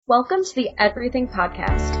Welcome to the Everything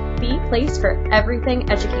Podcast, the place for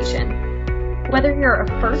everything education. Whether you're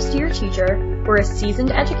a first-year teacher or a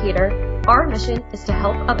seasoned educator, our mission is to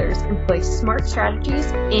help others employ smart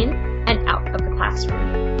strategies in and out of the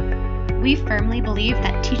classroom. We firmly believe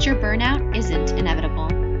that teacher burnout isn't inevitable.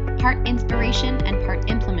 Part inspiration and part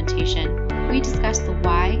implementation, we discuss the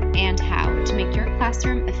why and how to make your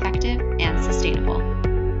classroom effective and sustainable.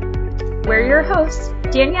 We're your hosts,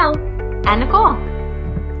 Danielle and Nicole.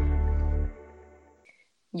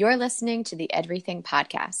 You're listening to the Everything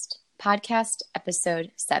Podcast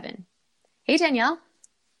episode 7. Hey, Danielle.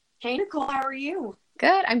 Hey, Nicole, how are you?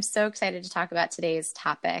 Good. I'm so excited to talk about today's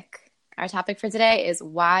topic. Our topic for today is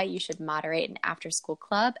why you should moderate an after-school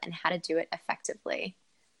club and how to do it effectively.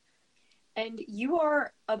 And you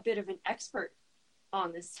are a bit of an expert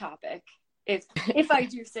on this topic, if I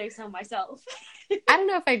do say so myself. I don't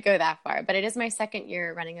know if I'd go that far, but it is my second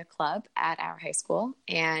year running a club at our high school,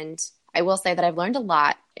 and I will say that I've learned a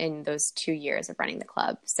lot in those 2 years of running the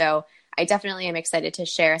club. So I definitely am excited to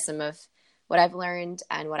share some of what I've learned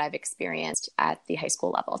and what I've experienced at the high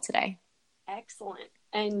school level today. Excellent.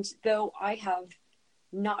 And though I have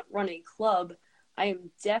not run a club, I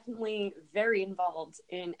am definitely very involved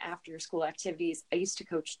in after-school activities. I used to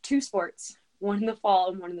coach 2 sports, one in the fall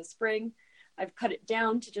and one in the spring. I've cut it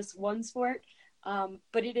down to just one sport,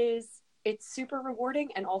 but it's super rewarding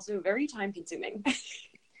and also very time-consuming.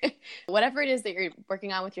 Whatever it is that you're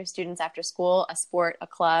working on with your students after school, a sport, a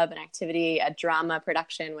club, an activity, a drama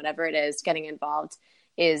production, whatever it is, getting involved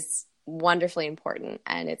is wonderfully important.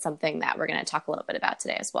 And it's something that we're going to talk a little bit about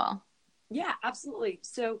today as well. Yeah, absolutely.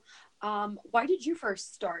 So why did you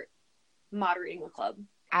first start moderating a club?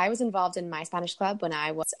 I was involved in my Spanish club when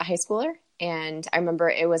I was a high schooler. And I remember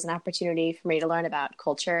it was an opportunity for me to learn about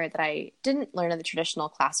culture that I didn't learn in the traditional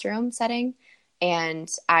classroom setting.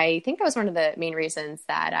 And I think that was one of the main reasons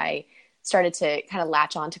that I started to kind of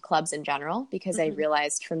latch on to clubs in general, because I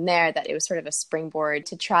realized from there that it was sort of a springboard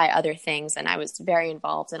to try other things. And I was very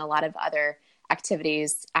involved in a lot of other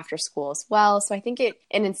activities after school as well. So I think it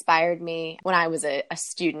inspired me when I was a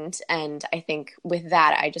student. And I think with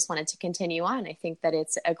that, I just wanted to continue on. I think that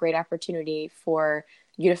it's a great opportunity for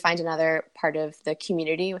you to find another part of the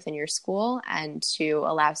community within your school and to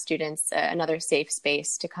allow students another safe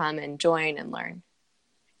space to come and join and learn.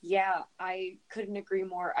 Yeah, I couldn't agree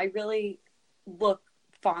more. I really look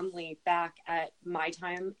fondly back at my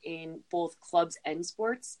time in both clubs and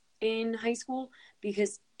sports in high school,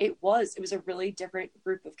 because it was a really different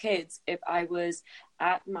group of kids. If I was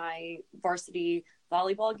at my varsity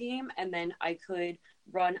volleyball game and then I could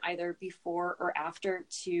run either before or after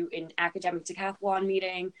to an academic decathlon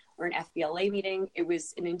meeting or an FBLA meeting, it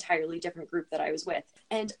was an entirely different group that I was with.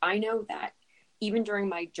 And I know that even during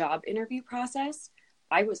my job interview process,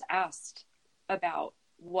 I was asked about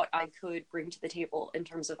what I could bring to the table in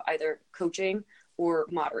terms of either coaching or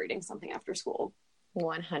moderating something after school.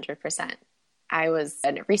 100%. I was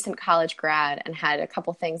a recent college grad and had a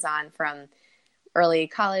couple things on from early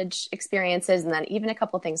college experiences, and then even a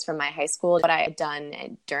couple things from my high school, what I had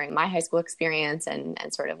done during my high school experience and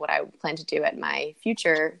sort of what I plan to do at my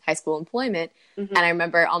future high school employment. And I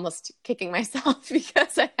remember almost kicking myself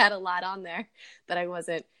because I had a lot on there that I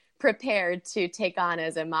wasn't prepared to take on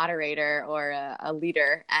as a moderator or a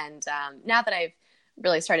leader. And now that I've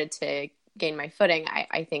really started to gain my footing,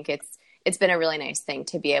 I think it's been a really nice thing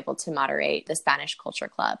to be able to moderate the Spanish Culture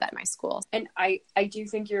Club at my school. And I do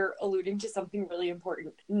think you're alluding to something really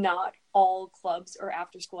important. Not all clubs or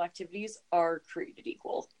after-school activities are created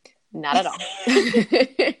equal. Not at all.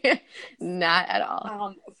 Not at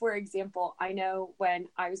all. For example, I know when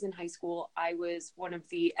I was in high school, I was one of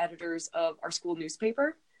the editors of our school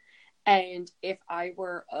newspaper. And if I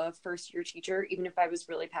were a first-year teacher, even if I was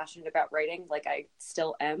really passionate about writing, like I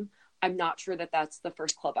still am, I'm not sure that that's the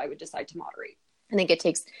first club I would decide to moderate. I think it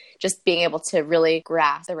takes just being able to really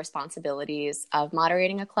grasp the responsibilities of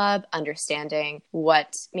moderating a club, understanding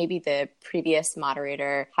what maybe the previous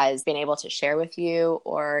moderator has been able to share with you,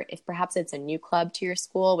 or if perhaps it's a new club to your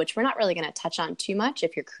school, which we're not really going to touch on too much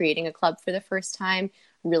if you're creating a club for the first time,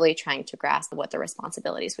 really trying to grasp what the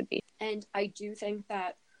responsibilities would be. And I do think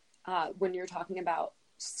that when you're talking about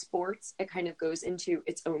sports, it kind of goes into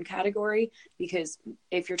its own category, because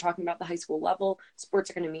if you're talking about the high school level,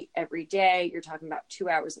 sports are going to meet every day. You're talking about 2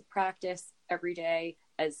 hours of practice every day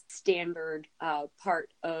as standard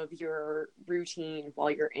part of your routine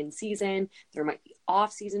while you're in season. There might be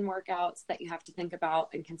off-season workouts that you have to think about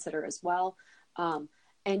and consider as well.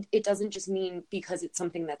 And it doesn't just mean because it's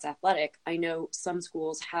something that's athletic. I know some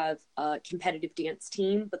schools have a competitive dance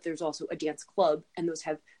team, but there's also a dance club, and those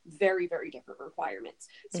have very, very different requirements.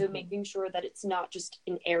 So making sure that it's not just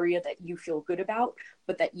an area that you feel good about,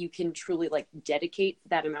 but that you can truly like dedicate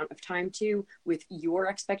that amount of time to with your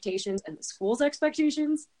expectations and the school's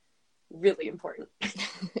expectations, really important.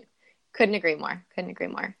 Couldn't agree more. Couldn't agree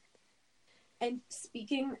more. And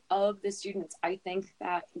speaking of the students, I think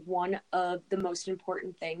that one of the most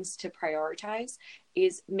important things to prioritize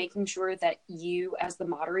is making sure that you as the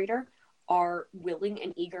moderator are willing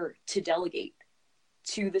and eager to delegate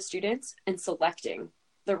to the students and selecting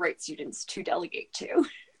the right students to delegate to.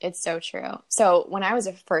 It's so true. So when I was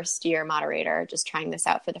a first year moderator, just trying this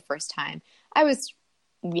out for the first time, I was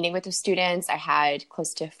meeting with the students. I had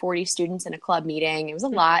close to 40 students in a club meeting. It was a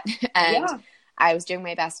lot. And Yeah. I was doing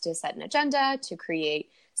my best to set an agenda, to create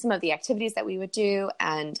some of the activities that we would do,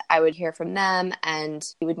 and I would hear from them, and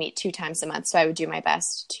we would meet 2 times a month. So I would do my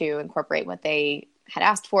best to incorporate what they had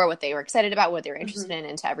asked for, what they were excited about, what they were interested in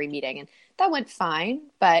into every meeting. And that went fine.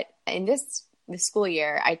 But in this school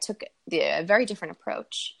year, I took a very different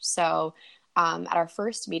approach. So at our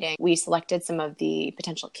first meeting, we selected some of the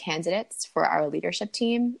potential candidates for our leadership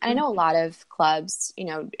team. And I know a lot of clubs,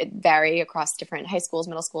 it vary across different high schools,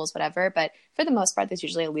 middle schools, whatever. But for the most part, there's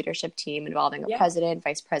usually a leadership team involving a president,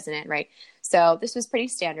 vice president, right? So this was pretty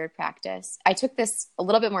standard practice. I took this a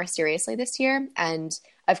little bit more seriously this year. And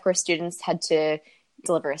of course, students had to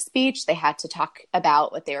deliver a speech. They had to talk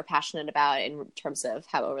about what they were passionate about in terms of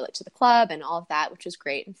how it would relate to the club and all of that, which was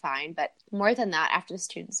great and fine. But more than that, after the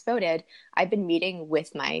students voted, I've been meeting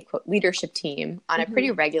with my quote leadership team on a pretty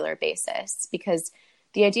regular basis, because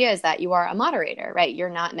the idea is that you are a moderator, right? You're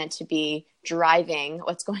not meant to be driving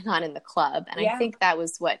what's going on in the club. And I think that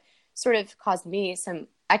was what sort of caused me some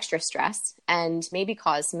extra stress and maybe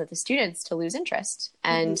caused some of the students to lose interest.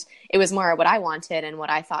 And it was more what I wanted and what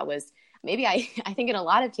I thought was maybe I think in a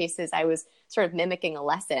lot of cases I was sort of mimicking a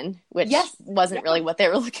lesson, which wasn't really what they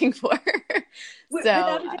were looking for.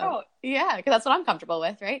 Without a doubt. Yeah, because that's what I'm comfortable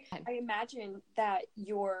with, right? I imagine that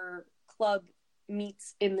your club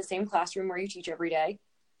meets in the same classroom where you teach every day.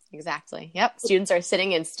 Exactly. Yep. Students are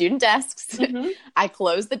sitting in student desks. I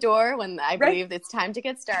close the door when I believe it's time to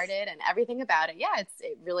get started, and everything about it. Yeah,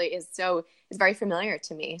 it really is it's very familiar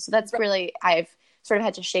to me. So that's really, I've sort of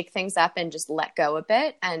had to shake things up and just let go a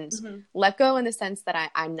bit, and let go in the sense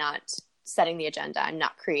that I'm not setting the agenda. I'm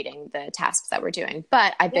not creating the tasks that we're doing,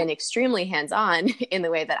 but I've been extremely hands-on in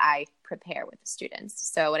the way that I prepare with the students.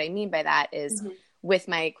 So what I mean by that is with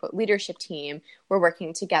my quote leadership team, we're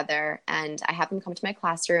working together, and I have them come to my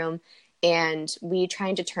classroom, and we try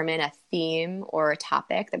and determine a theme or a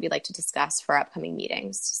topic that we'd like to discuss for our upcoming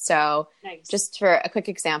meetings. So just for a quick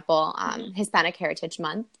example, Hispanic Heritage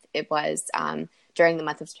Month, it was during the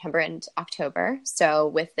month of September and October. So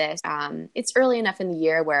with this, it's early enough in the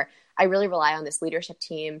year where I really rely on this leadership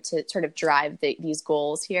team to sort of drive these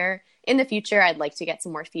goals here. In the future, I'd like to get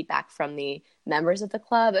some more feedback from the members of the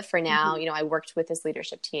club. But for now, I worked with this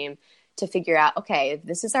leadership team to figure out, okay,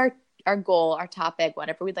 this is our goal, our topic,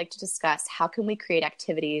 whatever we'd like to discuss. How can we create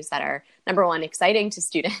activities that are, number one, exciting to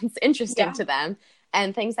students, interesting to them,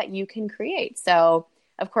 and things that you can create? So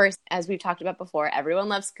of course, as we've talked about before, everyone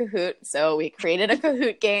loves Kahoot. So we created a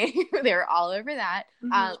Kahoot game. They were all over that,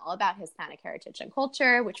 all about Hispanic heritage and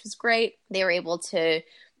culture, which was great. They were able to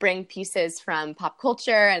bring pieces from pop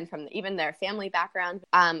culture and from even their family background.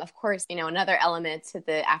 Of course, another element to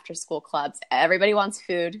the after school clubs, everybody wants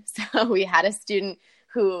food. So we had a student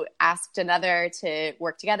who asked another to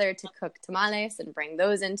work together to cook tamales and bring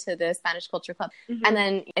those into the Spanish Culture Club. And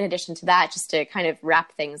then in addition to that, just to kind of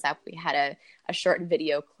wrap things up, we had a short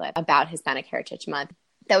video clip about Hispanic Heritage Month.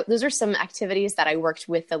 Those are some activities that I worked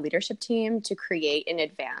with the leadership team to create in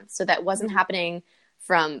advance. So that wasn't happening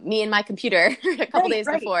from me and my computer a couple days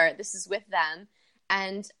before. This is with them.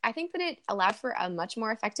 And I think that it allowed for a much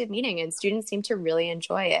more effective meeting, and students seemed to really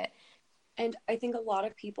enjoy it. And I think a lot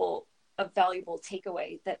of people, a valuable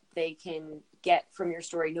takeaway that they can get from your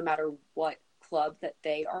story, no matter what club that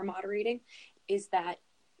they are moderating, is that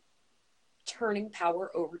turning power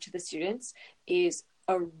over to the students is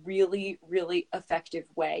a really, really effective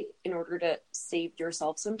way in order to save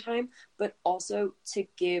yourself some time, but also to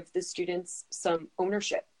give the students some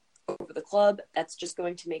ownership over the club. That's just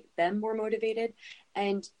going to make them more motivated.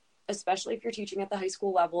 And especially if you're teaching at the high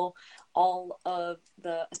school level, all of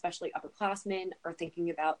the, especially upperclassmen, are thinking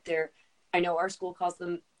about I know our school calls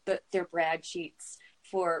them their brag sheets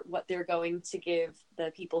for what they're going to give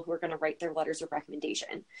the people who are going to write their letters of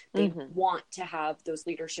recommendation. They want to have those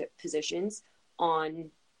leadership positions on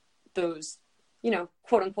those,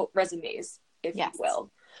 quote unquote resumes, if you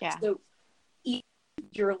will. Yeah. So if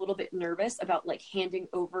you're a little bit nervous about like handing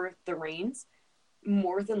over the reins,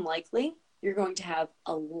 more than likely you're going to have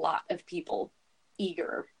a lot of people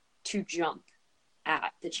eager to jump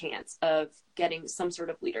at the chance of getting some sort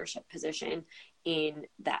of leadership position in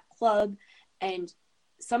that club. And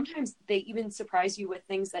sometimes they even surprise you with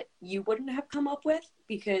things that you wouldn't have come up with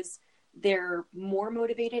because they're more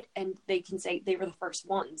motivated and they can say they were the first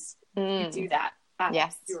ones to do that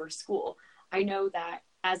at your school. I know that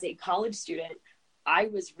as a college student, I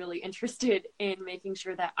was really interested in making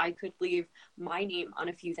sure that I could leave my name on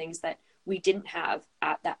a few things that we didn't have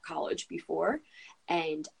at that college before.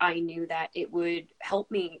 And I knew that it would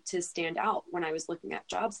help me to stand out when I was looking at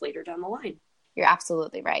jobs later down the line. You're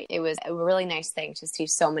absolutely right. It was a really nice thing to see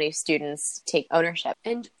so many students take ownership.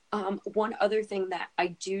 And one other thing that I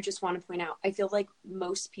do just want to point out, I feel like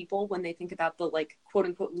most people, when they think about the like quote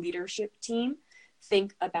unquote leadership team,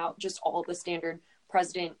 think about just all the standard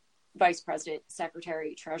president, vice president,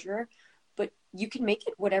 secretary, treasurer, but you can make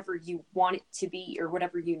it whatever you want it to be or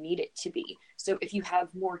whatever you need it to be. So if you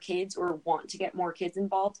have more kids or want to get more kids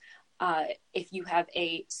involved, if you have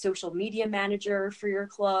a social media manager for your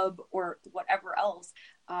club or whatever else,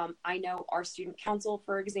 I know our student council,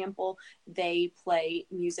 for example, they play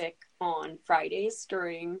music on Fridays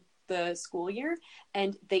during the school year,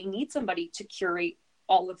 and they need somebody to curate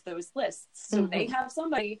all of those lists. So they have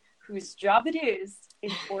somebody whose job it is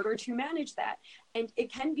in order to manage that. And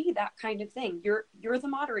it can be that kind of thing. You're the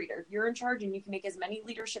moderator, you're in charge, and you can make as many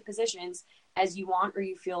leadership positions as you want or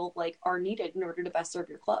you feel like are needed in order to best serve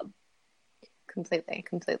your club.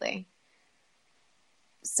 Completely.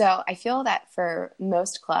 So I feel that for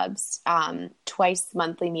most clubs, twice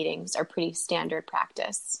monthly meetings are pretty standard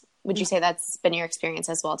practice. Would you say that's been your experience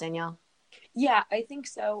as well, Danielle? Yeah, I think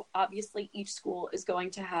so. Obviously, each school is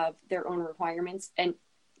going to have their own requirements, and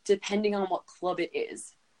depending on what club it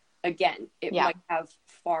is, again, it might have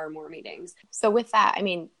far more meetings. So with that, I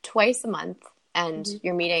mean, twice a month, and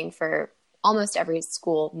you're meeting for almost every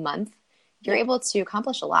school month, you're able to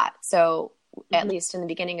accomplish a lot. So at least in the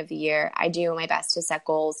beginning of the year, I do my best to set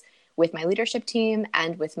goals with my leadership team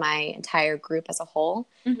and with my entire group as a whole.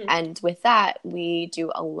 And with that, we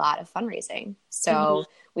do a lot of fundraising. So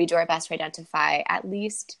we do our best to identify at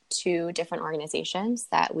least 2 different organizations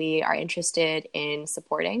that we are interested in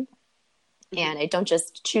supporting. And I don't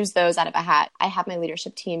just choose those out of a hat. I have my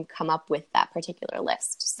leadership team come up with that particular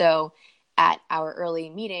list. So at our early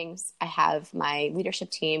meetings, I have my leadership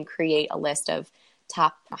team create a list of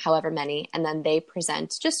top however many, and then they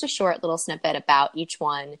present just a short little snippet about each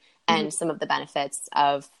one and some of the benefits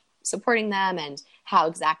of supporting them and how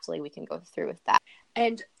exactly we can go through with that.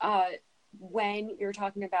 And when you're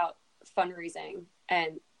talking about fundraising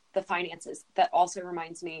and the finances, that also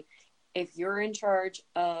reminds me, if you're in charge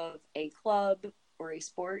of a club or a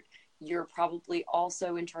sport, you're probably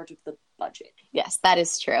also in charge of the budget. Yes, that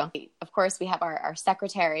is true. Of course, we have our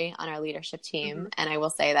secretary on our leadership team. And I will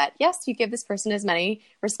say that, yes, you give this person as many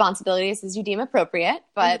responsibilities as you deem appropriate,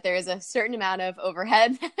 but there is a certain amount of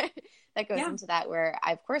overhead that goes into that where,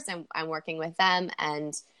 I'm working with them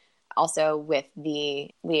and also with the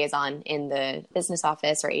liaison in the business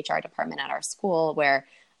office or HR department at our school where,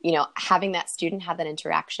 you know, having that student have that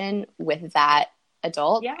interaction with that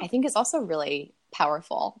adult, I think is also really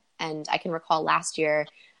powerful. And I can recall last year,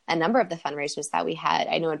 a number of the fundraisers that we had.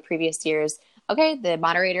 I know in previous years, okay, the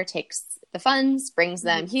moderator takes the funds, brings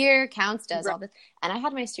them here, counts, does all this. And I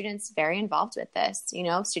had my students very involved with this. You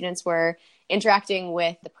know, students were interacting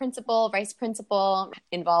with the principal, vice principal,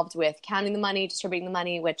 involved with counting the money, distributing the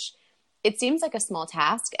money, which it seems like a small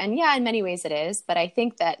task. And yeah, in many ways it is. But I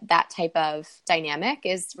think that that type of dynamic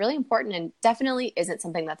is really important and definitely isn't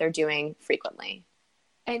something that they're doing frequently.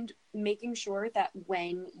 And making sure that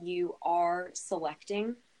when you are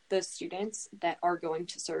selecting the students that are going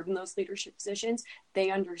to serve in those leadership positions,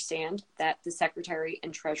 they understand that the secretary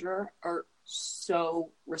and treasurer are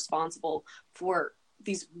so responsible for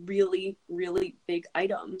these really, really big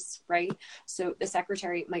items, right? So the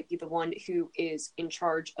secretary might be the one who is in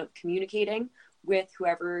charge of communicating with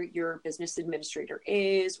whoever your business administrator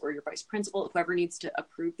is or your vice principal, whoever needs to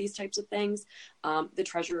approve these types of things. The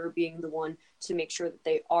treasurer being the one to make sure that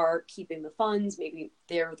they are keeping the funds. Maybe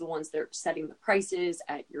they're the ones that are setting the prices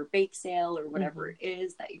at your bake sale or whatever it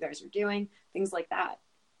is that you guys are doing, things like that.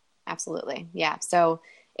 Absolutely. Yeah. So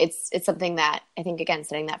it's something that I think, again,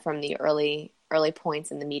 setting that from the early points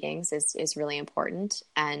in the meetings is really important.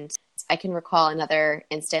 And I can recall another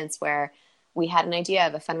instance where we had an idea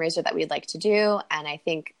of a fundraiser that we'd like to do. And I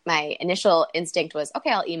think my initial instinct was, okay,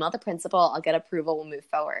 I'll email the principal, I'll get approval, we'll move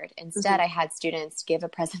forward. Instead, I had students give a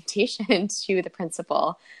presentation to the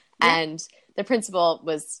principal. And the principal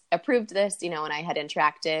was approved this, when I had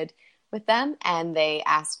interacted with them, and they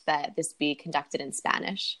asked that this be conducted in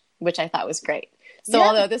Spanish, which I thought was great. So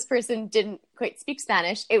although this person didn't quite speak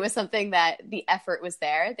Spanish, it was something that the effort was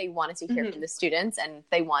there. They wanted to hear from the students, and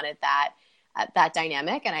they wanted that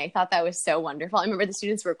dynamic. And I thought that was so wonderful. I remember the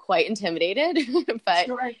students were quite intimidated, but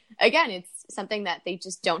again, it's something that they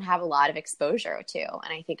just don't have a lot of exposure to.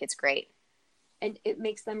 And I think it's great. And it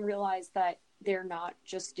makes them realize that they're not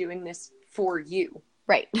just doing this for you.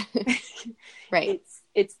 Right. Right.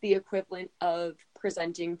 It's the equivalent of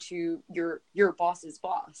presenting to your boss's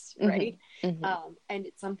boss, right? And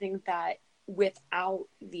it's something that without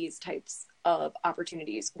these types of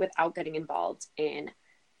opportunities, without getting involved in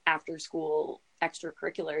after school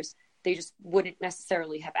extracurriculars, they just wouldn't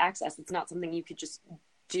necessarily have access. It's not something you could just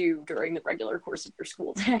do during the regular course of your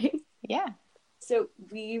school day. Yeah. So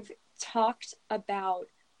we've talked about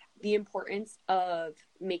the importance of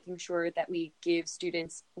making sure that we give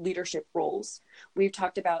students leadership roles. We've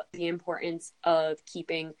talked about the importance of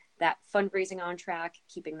keeping that fundraising on track,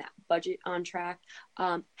 keeping that budget on track.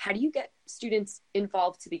 How do you get students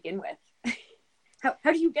involved to begin with?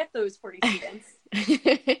 How do you get those 40 students?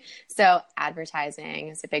 So advertising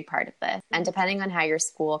is a big part of this. And depending on how your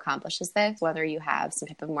school accomplishes this, whether you have some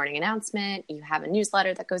type of morning announcement, you have a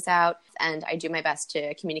newsletter that goes out, and I do my best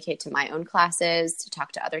to communicate to my own classes, to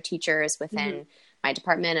talk to other teachers within my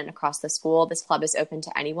department and across the school. This club is open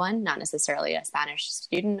to anyone, not necessarily a Spanish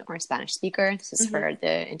student or a Spanish speaker. This is for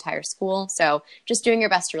the entire school. So just doing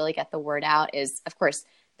your best to really get the word out is, of course,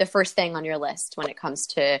 the first thing on your list when it comes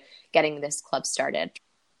to getting this club started.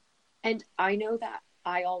 And I know that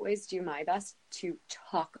I always do my best to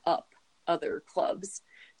talk up other clubs.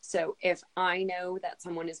 So if I know that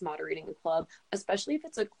someone is moderating a club, especially if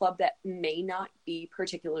it's a club that may not be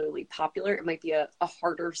particularly popular, it might be a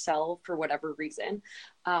harder sell for whatever reason,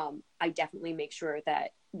 I definitely make sure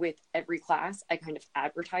that with every class, I kind of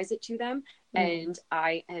advertise it to them. And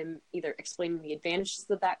I am either explaining the advantages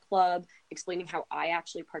of that club, explaining how I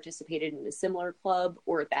actually participated in a similar club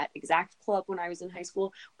or that exact club when I was in high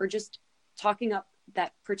school, or just talking up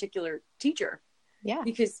that particular teacher. Yeah.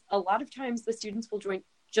 Because a lot of times the students will join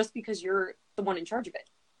just because you're the one in charge of it.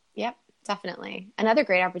 Yep, definitely. Another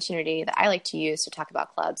great opportunity that I like to use to talk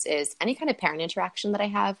about clubs is any kind of parent interaction that I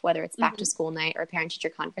have, whether it's back to school night or parent-teacher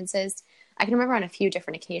conferences. I can remember on a few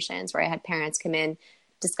different occasions where I had parents come in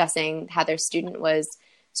discussing how their student was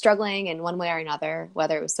struggling in one way or another,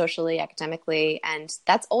 whether it was socially, academically. And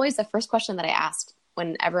that's always the first question that I ask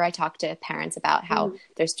whenever I talk to parents about how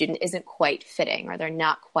their student isn't quite fitting or they're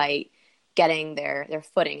not quite getting their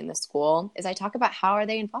footing in the school, is I talk about how are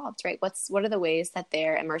they involved, right? What are the ways that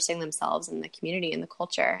they're immersing themselves in the community and the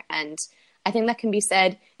culture? And I think that can be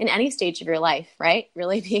said in any stage of your life, right?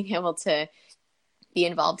 Really being able to be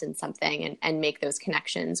involved in something and make those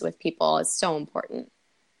connections with people is so important.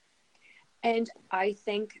 And I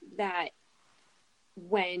think that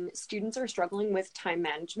when students are struggling with time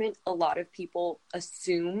management, a lot of people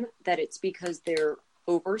assume that it's because they're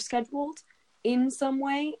overscheduled in some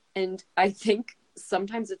way. And I think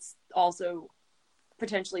sometimes it's also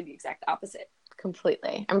potentially the exact opposite.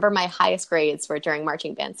 Completely. I remember my highest grades were during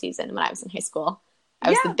marching band season when I was in high school.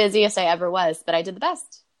 I was the busiest I ever was, but I did the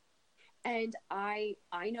best. And I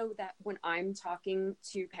know that when I'm talking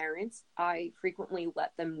to parents, I frequently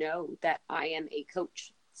let them know that I am a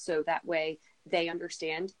coach. So that way they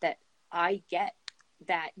understand that I get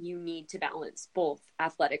that you need to balance both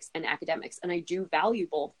athletics and academics. And I do value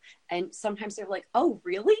both. And sometimes they're like, oh,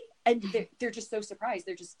 really? And they're just so surprised.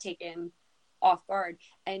 They're just taken off guard.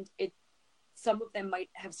 And some of them might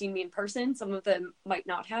have seen me in person. Some of them might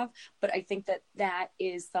not have. But I think that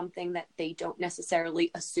is something that they don't necessarily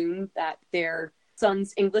assume that their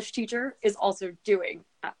son's English teacher is also doing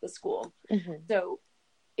at the school. So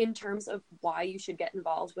in terms of why you should get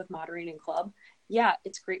involved with moderating club, yeah,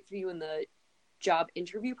 it's great for you in the job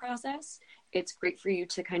interview process. It's great for you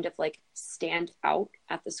to kind of like stand out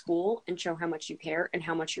at the school and show how much you care and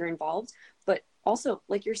how much you're involved. But also,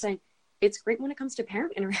 like you're saying, it's great when it comes to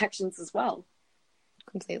parent interactions as well.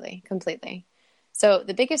 Completely. So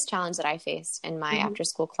the biggest challenge that I faced in my after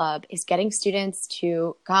school club is getting students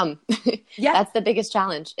to come. Yeah. That's the biggest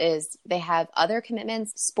challenge, is they have other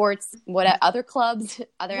commitments, sports, other clubs,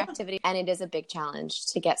 other activities. And it is a big challenge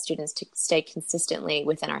to get students to stay consistently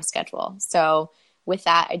within our schedule. So with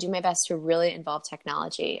that, I do my best to really involve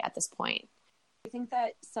technology at this point. I think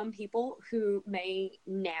that some people who may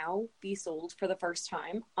now be sold for the first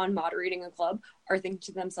time on moderating a club are thinking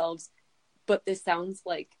to themselves, but this sounds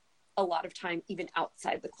like a lot of time even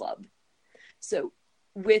outside the club. So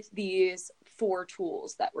with these four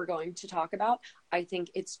tools that we're going to talk about. I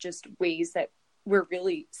think it's just ways that we're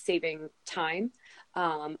really saving time.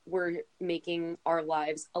 We're making our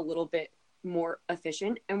lives a little bit more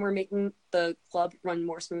efficient, and we're making the club run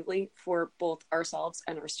more smoothly for both ourselves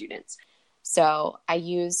and our students. So I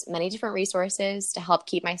use many different resources to help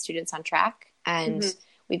keep my students on track. And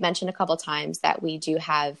we've mentioned a couple of times that we do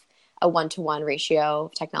have a 1-to-1 ratio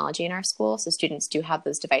of technology in our school. So students do have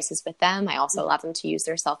those devices with them. I also allow them to use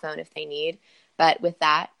their cell phone if they need. But with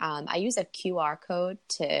that, I use a QR code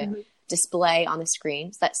to display on the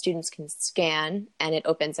screen so that students can scan, and it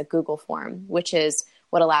opens a Google form, which is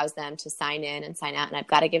what allows them to sign in and sign out. And I've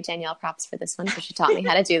got to give Danielle props for this one because she taught me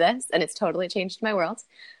how to do this, and it's totally changed my world.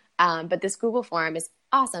 But this Google form is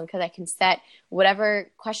awesome because I can set whatever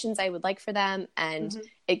questions I would like for them, and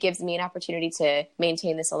it gives me an opportunity to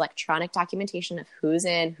maintain this electronic documentation of who's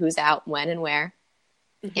in, who's out, when, and where.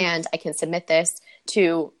 And I can submit this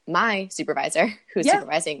to my supervisor who's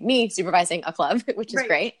supervising me, supervising a club, which is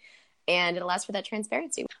great. And it allows for that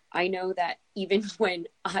transparency. I know that even when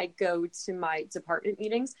I go to my department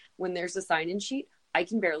meetings, when there's a sign-in sheet, I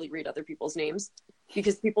can barely read other people's names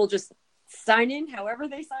because people just sign in however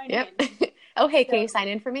they sign in. Oh, hey, can you sign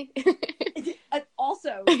in for me?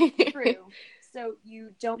 Also true. So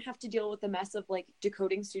you don't have to deal with the mess of like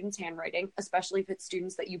decoding students' handwriting, especially if it's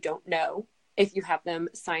students that you don't know, if you have them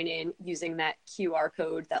sign in using that QR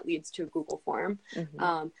code that leads to a Google form.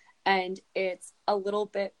 And it's a little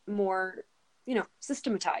bit more,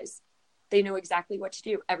 systematized. They know exactly what to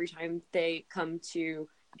do every time they come to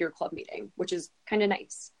your club meeting, which is kind of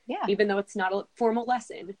nice. Yeah. Even though it's not a formal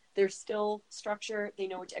lesson, there's still structure. They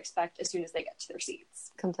know what to expect as soon as they get to their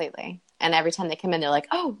seats. Completely. And every time they come in, they're like,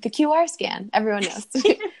 oh, the QR scan. Everyone knows,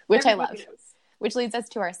 which I love. Which leads us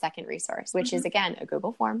to our second resource, which is, again, a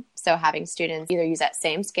Google form. So having students either use that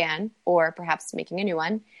same scan or perhaps making a new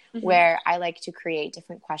one, where I like to create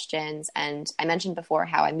different questions. And I mentioned before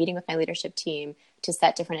how I'm meeting with my leadership team to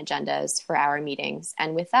set different agendas for our meetings.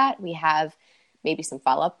 And with that, we have maybe some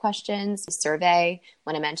follow-up questions, a survey.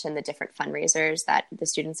 When I mentioned the different fundraisers that the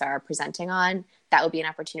students are presenting on, that would be an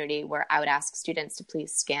opportunity where I would ask students to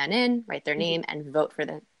please scan in, write their name, and vote for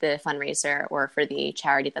the fundraiser or for the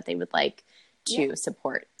charity that they would like to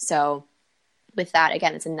support. So with that,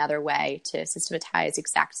 again, it's another way to systematize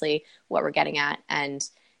exactly what we're getting at. And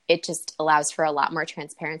it just allows for a lot more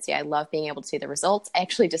transparency. I love being able to see the results. I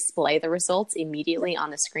actually display the results immediately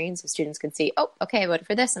on the screen so students can see, oh, okay, I voted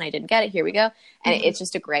for this and I didn't get it. Here we go. And it's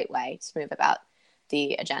just a great way to move about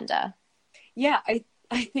the agenda. Yeah, I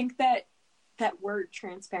think that word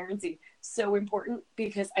transparency so important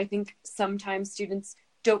because I think sometimes students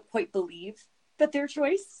don't quite believe that their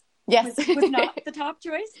choice was not the top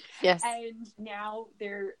choice. Yes. And now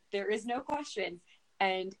there is no question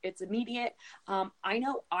and it's immediate. I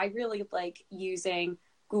know I really like using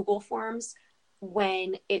Google Forms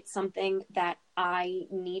when it's something that I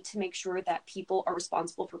need to make sure that people are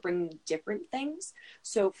responsible for bringing different things.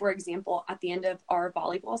 So for example, at the end of our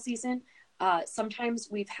volleyball season, sometimes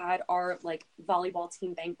we've had our like volleyball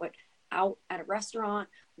team banquet out at a restaurant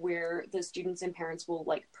where the students and parents will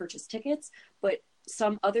like purchase tickets, but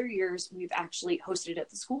some other years we've actually hosted it at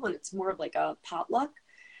the school and it's more of like a potluck.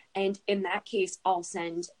 And in that case, I'll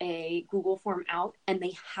send a Google form out and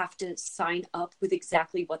they have to sign up with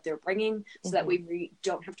exactly what they're bringing. So that way we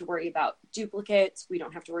don't have to worry about duplicates. We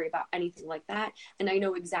don't have to worry about anything like that. And I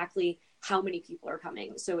know exactly how many people are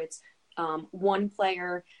coming. So it's one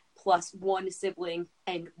player plus one sibling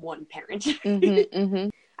and one parent.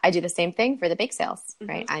 I do the same thing for the bake sales,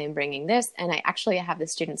 right? I am bringing this, and I actually have the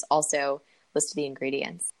students also list the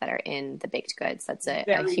ingredients that are in the baked goods. That's a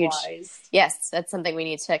huge, yes, that's something we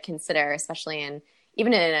need to consider, especially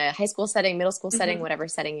even in a high school setting, middle school setting, whatever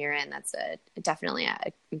setting you're in. That's definitely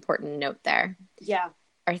an important note there. Yeah.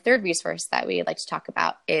 Our third resource that we like to talk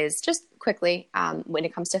about is just quickly when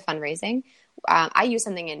it comes to fundraising. I use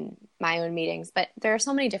something in my own meetings, but there are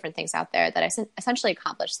so many different things out there that essentially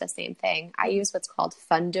accomplish the same thing. I use what's called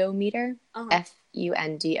Fundometer, Fundometer,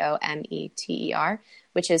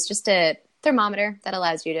 which is just a thermometer that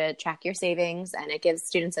allows you to track your savings, and it gives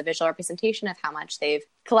students a visual representation of how much they've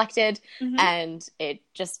collected. And it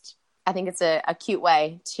just, I think it's a cute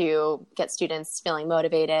way to get students feeling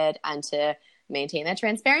motivated and to maintain that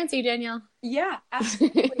transparency, Danielle. Yeah,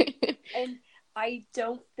 absolutely. And I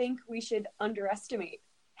don't think we should underestimate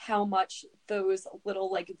how much those little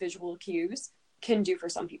like visual cues can do for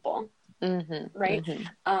some people. Right.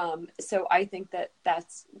 So I think that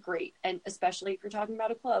that's great. And especially if you're talking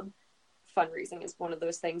about a club, fundraising is one of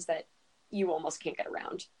those things that you almost can't get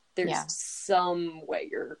around. There's some way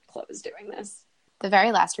your club is doing this. The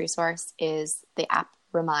very last resource is the app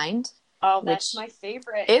Remind. Oh, that's my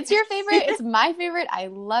favorite. It's your favorite. It's my favorite. I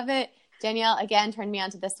love it. Danielle, again, turned me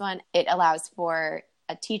on to this one. It allows for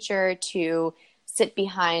a teacher to sit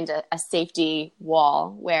behind a safety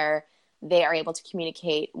wall where they are able to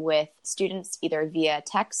communicate with students either via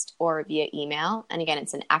text or via email. And again,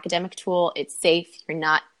 it's an academic tool. It's safe. You're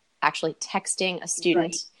not actually texting a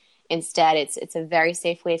student. Right. Instead, it's a very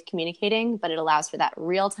safe way of communicating, but it allows for that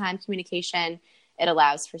real-time communication. It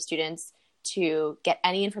allows for students to get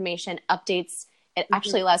any information, updates. It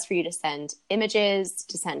actually allows for you to send images,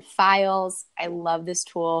 to send files. I love this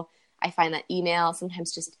tool. I find that email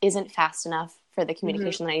sometimes just isn't fast enough for the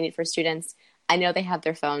communication that I need for students. I know they have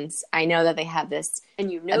their phones. I know that they have this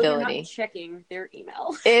ability. They're not checking their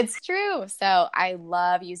email. It's true. So I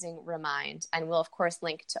love using Remind, and we'll, of course,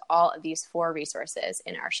 link to all of these 4 resources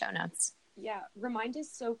in our show notes. Yeah, Remind is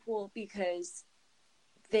so cool because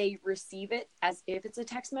they receive it as if it's a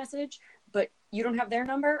text message, but you don't have their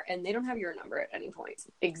number and they don't have your number at any point.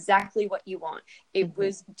 Exactly what you want. It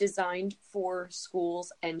was designed for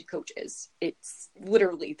schools and coaches. It's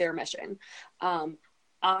literally their mission.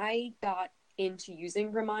 I got into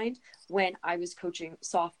using Remind when I was coaching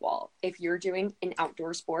softball. If you're doing an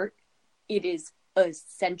outdoor sport, it is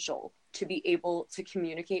essential to be able to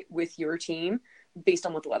communicate with your team based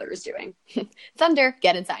on what the weather is doing. Thunder,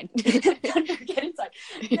 get inside. Thunder, get inside.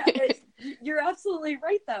 Yeah, you're absolutely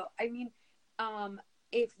right, though. I mean,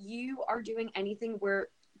 if you are doing anything where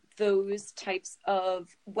those types of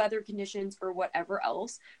weather conditions or whatever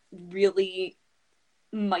else really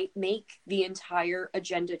might make the entire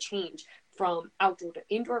agenda change from outdoor to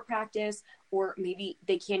indoor practice, or maybe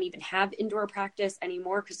they can't even have indoor practice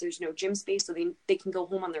anymore because there's no gym space, so they can go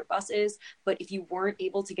home on their buses. But if you weren't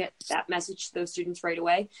able to get that message to those students right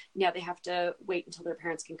away, now they have to wait until their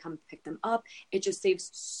parents can come pick them up. It just saves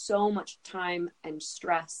so much time and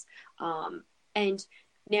stress. And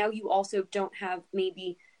now you also don't have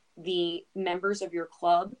maybe the members of your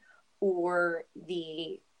club or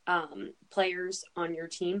the players on your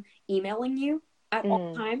team emailing you at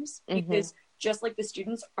all times, because just like the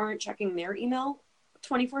students aren't checking their email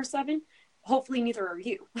 24/7, hopefully neither are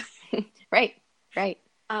you. Right.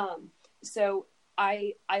 So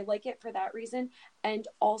I like it for that reason. And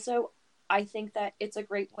also I think that it's a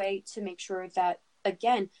great way to make sure that,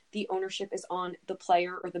 again, the ownership is on the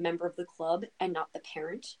player or the member of the club and not the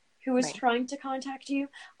parent who is trying to contact you.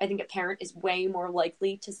 I think a parent is way more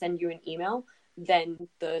likely to send you an email than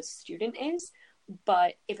the student is.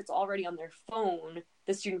 But if it's already on their phone,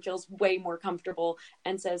 the student feels way more comfortable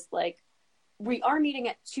and says, like, we are meeting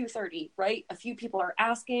at 2:30, right? A few people are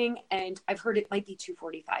asking, and I've heard it might be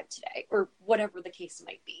 2:45 today, or whatever the case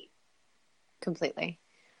might be. Completely.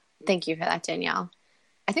 Thank you for that, Danielle.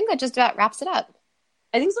 I think that just about wraps it up.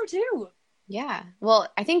 I think so too. Yeah.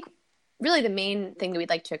 Well, I think really the main thing that we'd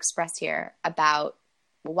like to express here about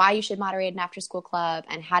why you should moderate an after-school club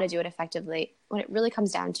and how to do it effectively, what it really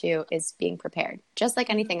comes down to is being prepared, just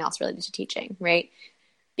like anything else related to teaching, right?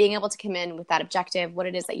 Being able to come in with that objective, what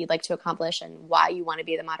it is that you'd like to accomplish and why you want to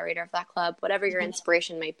be the moderator of that club, whatever your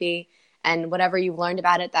inspiration might be, and whatever you've learned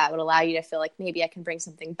about it that would allow you to feel like maybe I can bring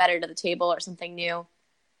something better to the table or something new.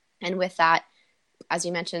 And with that, as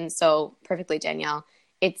you mentioned so perfectly, Danielle,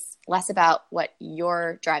 it's less about what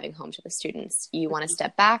you're driving home to the students. You want to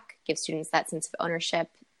step back, give students that sense of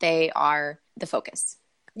ownership. They are the focus.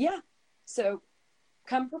 Yeah. So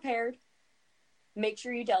come prepared, make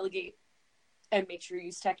sure you delegate, and make sure you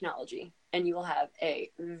use technology, and you will have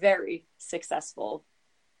a very successful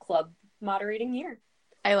club moderating year.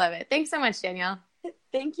 I love it. Thanks so much, Danielle.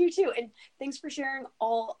 Thank you too. And thanks for sharing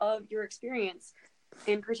all of your experience,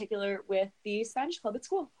 in particular with the Spanish Club at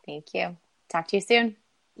school. Thank you. Talk to you soon.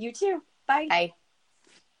 You too. Bye. Bye.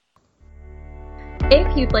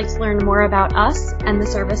 If you'd like to learn more about us and the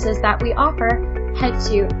services that we offer, head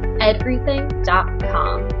to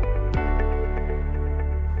edrything.com.